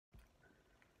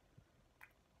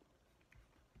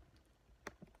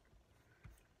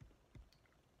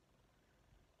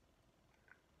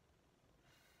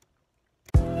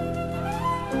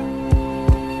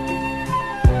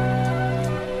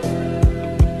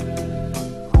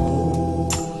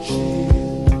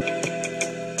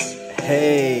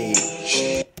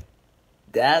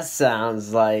that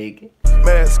sounds like.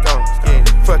 Mask on,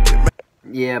 yeah, fuck it.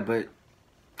 Yeah, but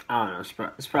I don't know.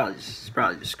 It's probably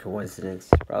just coincidence.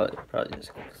 Probably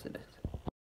just coincidence.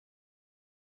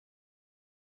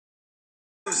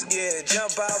 Yeah,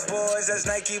 jump out, boys. That's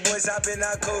Nike boys hopping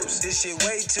our coast. This shit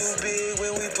way too big.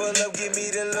 When we pull up, give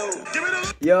me the loot. Give me the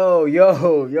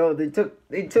loot. Yo, they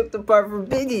took the part from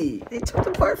Biggie. They took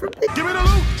the part from Biggie. Give me the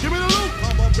loot. Give me the loot.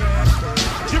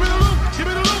 Give me the loot. Give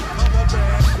me the loot.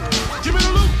 Give me the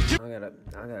loot.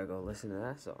 I gotta go listen to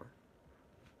that song.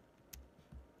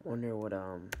 Wonder what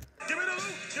Give me the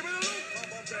loot. Give me the loot.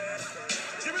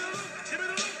 Give me the loot. Give me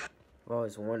the loot. I've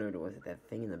always wondered what that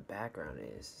thing in the background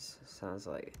is. Sounds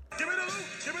like Give me the loot.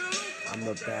 Give me the loot. I'm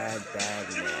a bad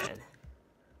man.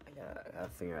 I gotta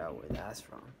figure out where that's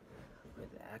from. Where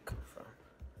that come from?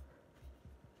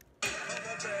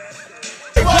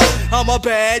 I'm a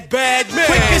bad man.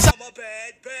 I'm a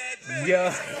bad man.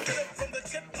 Yeah.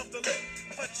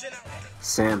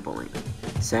 Sampling.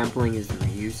 Sampling is the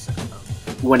reuse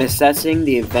of. When assessing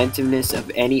the inventiveness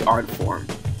of any art form,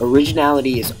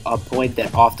 originality is a point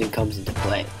that often comes into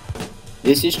play.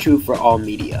 This is true for all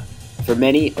media. For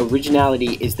many,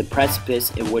 originality is the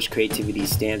precipice in which creativity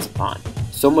stands upon,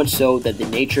 so much so that the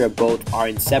nature of both are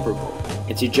inseparable,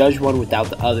 and to judge one without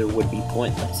the other would be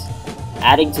pointless.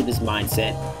 Adding to this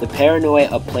mindset, the paranoia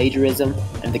of plagiarism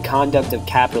and the conduct of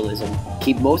capitalism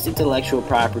keep most intellectual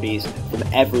properties from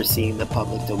ever seeing the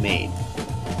public domain,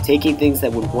 taking things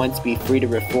that would once be free to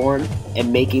reform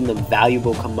and making them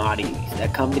valuable commodities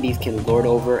that companies can lord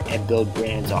over and build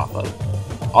brands off of.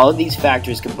 All of these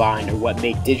factors combined are what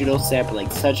make digital sampling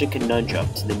such a conundrum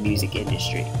to the music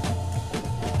industry.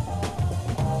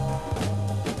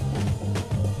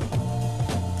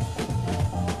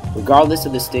 Regardless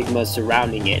of the stigma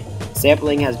surrounding it,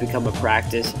 sampling has become a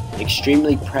practice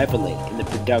extremely prevalent in the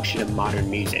production of modern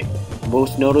music,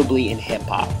 most notably in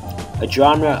hip-hop, a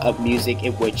genre of music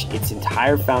in which its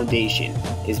entire foundation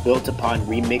is built upon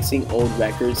remixing old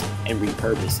records and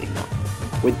repurposing them.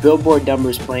 With Billboard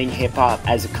numbers playing hip-hop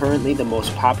as currently the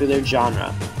most popular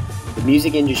genre, the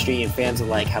music industry and fans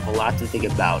alike have a lot to think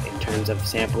about in terms of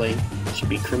sampling should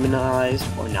be criminalized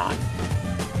or not.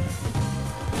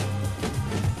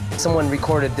 Someone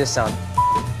recorded this sound.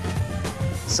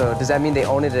 So does that mean they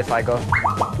own it if I go?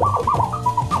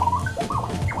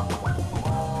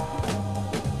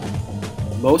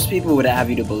 Most people would have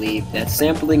you to believe that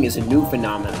sampling is a new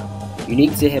phenomenon,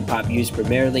 unique to hip-hop used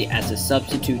primarily as a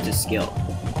substitute to skill.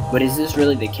 But is this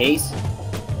really the case?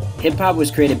 Hip-hop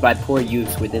was created by poor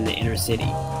youths within the inner city,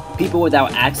 people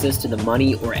without access to the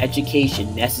money or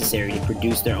education necessary to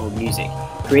produce their own music,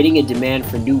 creating a demand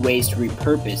for new ways to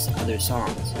repurpose other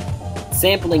songs.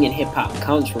 Sampling in hip-hop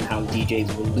comes from how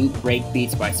DJs will loop break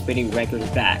beats by spinning records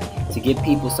back to give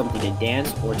people something to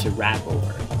dance or to rap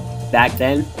over. Back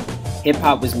then,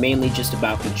 hip-hop was mainly just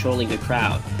about controlling the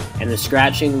crowd, and the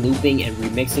scratching, looping, and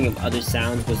remixing of other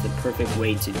sounds was the perfect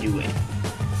way to do it.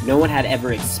 No one had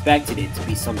ever expected it to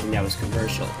be something that was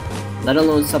commercial, let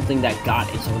alone something that got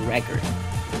its own record.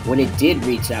 When it did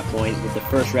reach that point, with the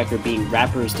first record being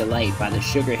Rapper's Delight by the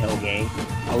Sugar Hill Gang,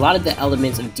 a lot of the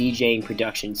elements of DJing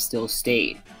production still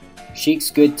stayed.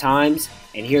 Chic's Good Times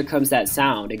and Here Comes That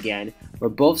Sound Again were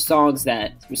both songs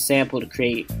that were sampled to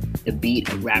create the beat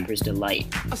of Rapper's Delight.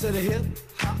 I said a hip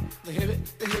hop, the hip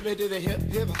to the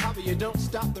hip hop, you don't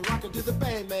stop the rockin' to the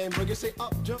bang bang boogie, say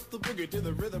up jump the boogie to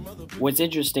the rhythm of the boogie. What's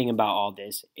interesting about all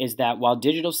this is that while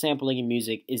digital sampling in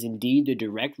music is indeed the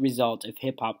direct result of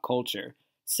hip-hop culture,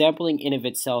 sampling in of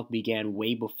itself began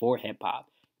way before hip-hop.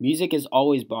 Music is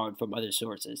always borrowed from other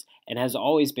sources and has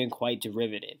always been quite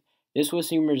derivative. This was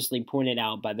humorously pointed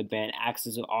out by the band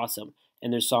Axis of Awesome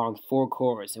in their song Four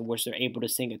Chords, in which they're able to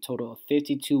sing a total of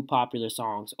 52 popular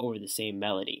songs over the same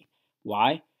melody.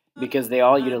 Why? Because they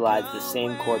all utilize the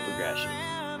same chord progression.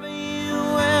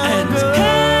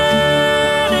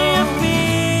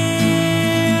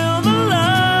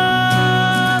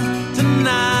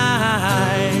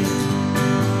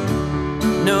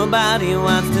 Nobody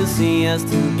wants to see us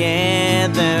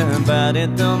together, but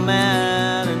it don't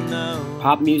matter, no.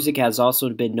 Pop music has also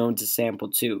been known to sample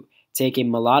too,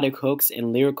 taking melodic hooks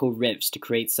and lyrical riffs to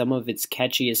create some of its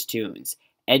catchiest tunes.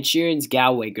 Ed Sheeran's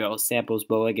Galway Girl samples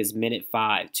Boega's Minute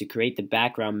 5 to create the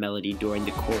background melody during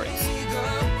the chorus.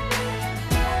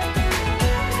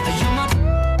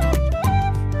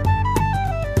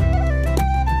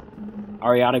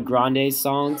 Ariana Grande's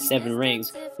song, Seven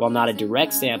Rings, while not a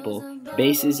direct sample,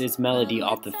 bases its melody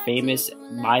off the famous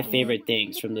My Favorite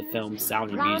Things from the film Sound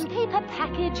of Music. Brown paper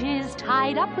packages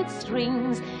tied up with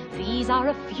strings. These are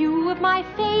a few of my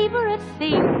favorite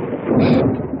things.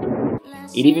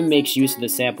 It even makes use of the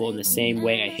sample in the same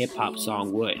way a hip-hop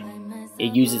song would.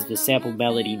 It uses the sample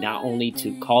melody not only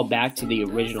to call back to the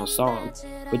original song,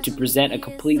 but to present a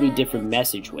completely different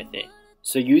message with it.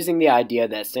 So using the idea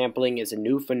that sampling is a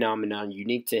new phenomenon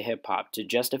unique to hip-hop to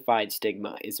justify its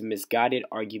stigma is a misguided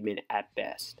argument at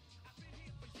best.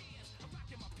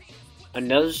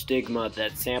 Another stigma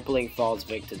that sampling falls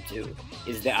victim to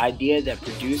is the idea that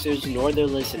producers nor their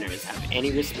listeners have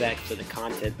any respect for the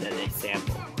content that they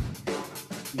sample.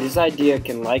 This idea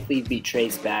can likely be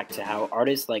traced back to how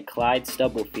artists like Clyde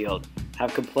Stubblefield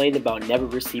have complained about never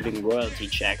receiving royalty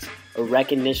checks or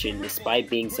recognition despite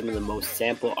being some of the most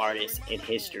sampled artists in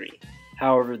history.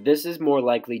 However, this is more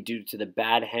likely due to the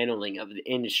bad handling of the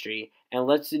industry and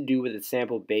less to do with the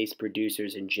sample-based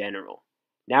producers in general.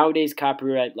 Nowadays,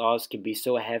 copyright laws can be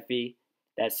so heavy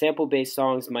that sample-based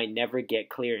songs might never get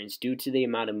clearance due to the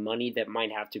amount of money that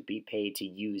might have to be paid to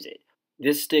use it.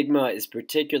 This stigma is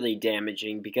particularly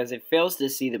damaging because it fails to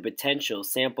see the potential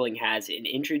sampling has in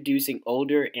introducing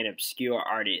older and obscure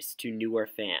artists to newer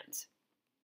fans.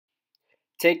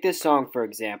 Take this song for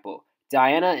example,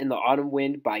 Diana in the Autumn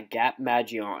Wind by Gap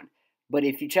Magion. But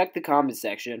if you check the comment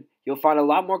section, you'll find a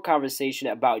lot more conversation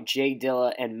about Jay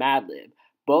Dilla and Madlib,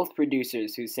 both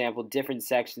producers who sampled different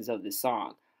sections of the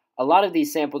song. A lot of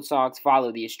these sampled songs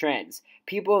follow these trends,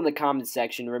 people in the comment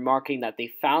section remarking that they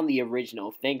found the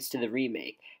original thanks to the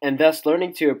remake, and thus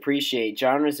learning to appreciate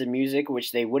genres of music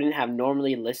which they wouldn't have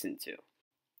normally listened to.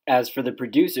 As for the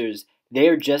producers, they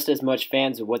are just as much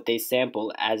fans of what they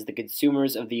sample as the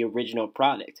consumers of the original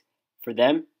product. For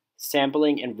them,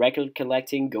 sampling and record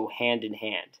collecting go hand in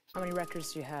hand. How many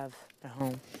records do you have at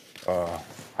home?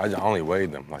 I only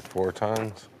weighed them like 4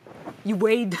 tons. You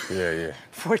weighed? Yeah.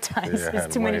 4 tons. Yeah,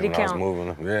 It's too many to count. I was moving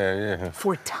them. Yeah.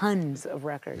 4 tons of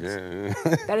records. Yeah.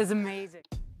 That is amazing.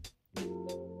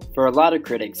 For a lot of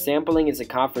critics, sampling is a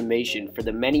confirmation for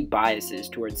the many biases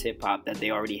towards hip-hop that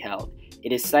they already held.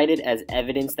 It is cited as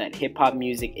evidence that hip-hop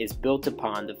music is built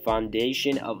upon the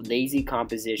foundation of lazy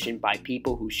composition by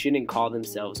people who shouldn't call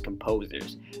themselves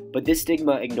composers. But this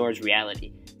stigma ignores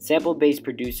reality. Sample-based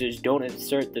producers don't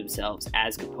assert themselves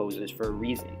as composers for a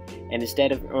reason, and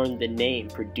instead have earned the name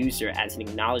producer as an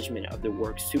acknowledgement of their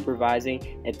work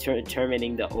supervising and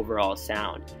determining the overall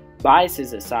sound.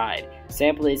 Biases aside,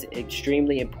 sampling is an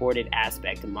extremely important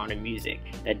aspect of modern music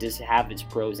that does have its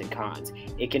pros and cons.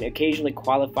 It can occasionally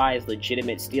qualify as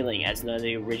legitimate stealing as none of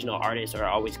the original artists are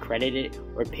always credited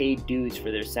or paid dues for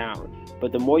their sound.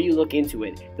 But the more you look into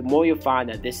it, the more you'll find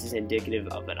that this is indicative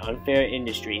of an unfair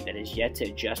industry that is yet to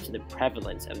adjust to the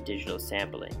prevalence of digital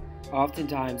sampling.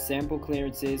 Oftentimes, sample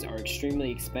clearances are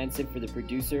extremely expensive for the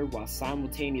producer while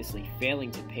simultaneously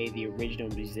failing to pay the original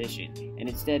musician and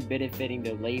instead benefiting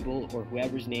the label or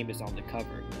whoever's name is on the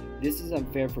cover. This is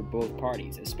unfair for both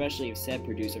parties, especially if said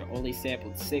producer only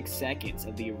sampled 6 seconds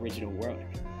of the original work.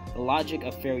 The logic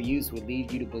of fair use would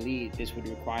lead you to believe this would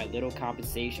require little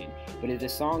compensation, but if the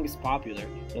song is popular,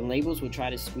 then labels will try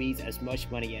to squeeze as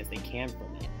much money as they can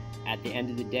from it. At the end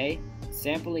of the day,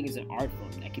 sampling is an art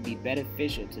form that can be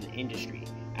beneficial to the industry.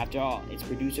 After all, its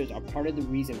producers are part of the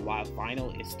reason why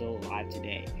vinyl is still alive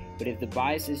today. But if the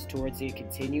biases towards it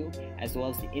continue, as well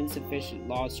as the insufficient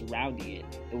laws surrounding it,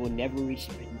 it will never reach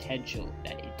the potential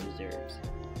that it deserves.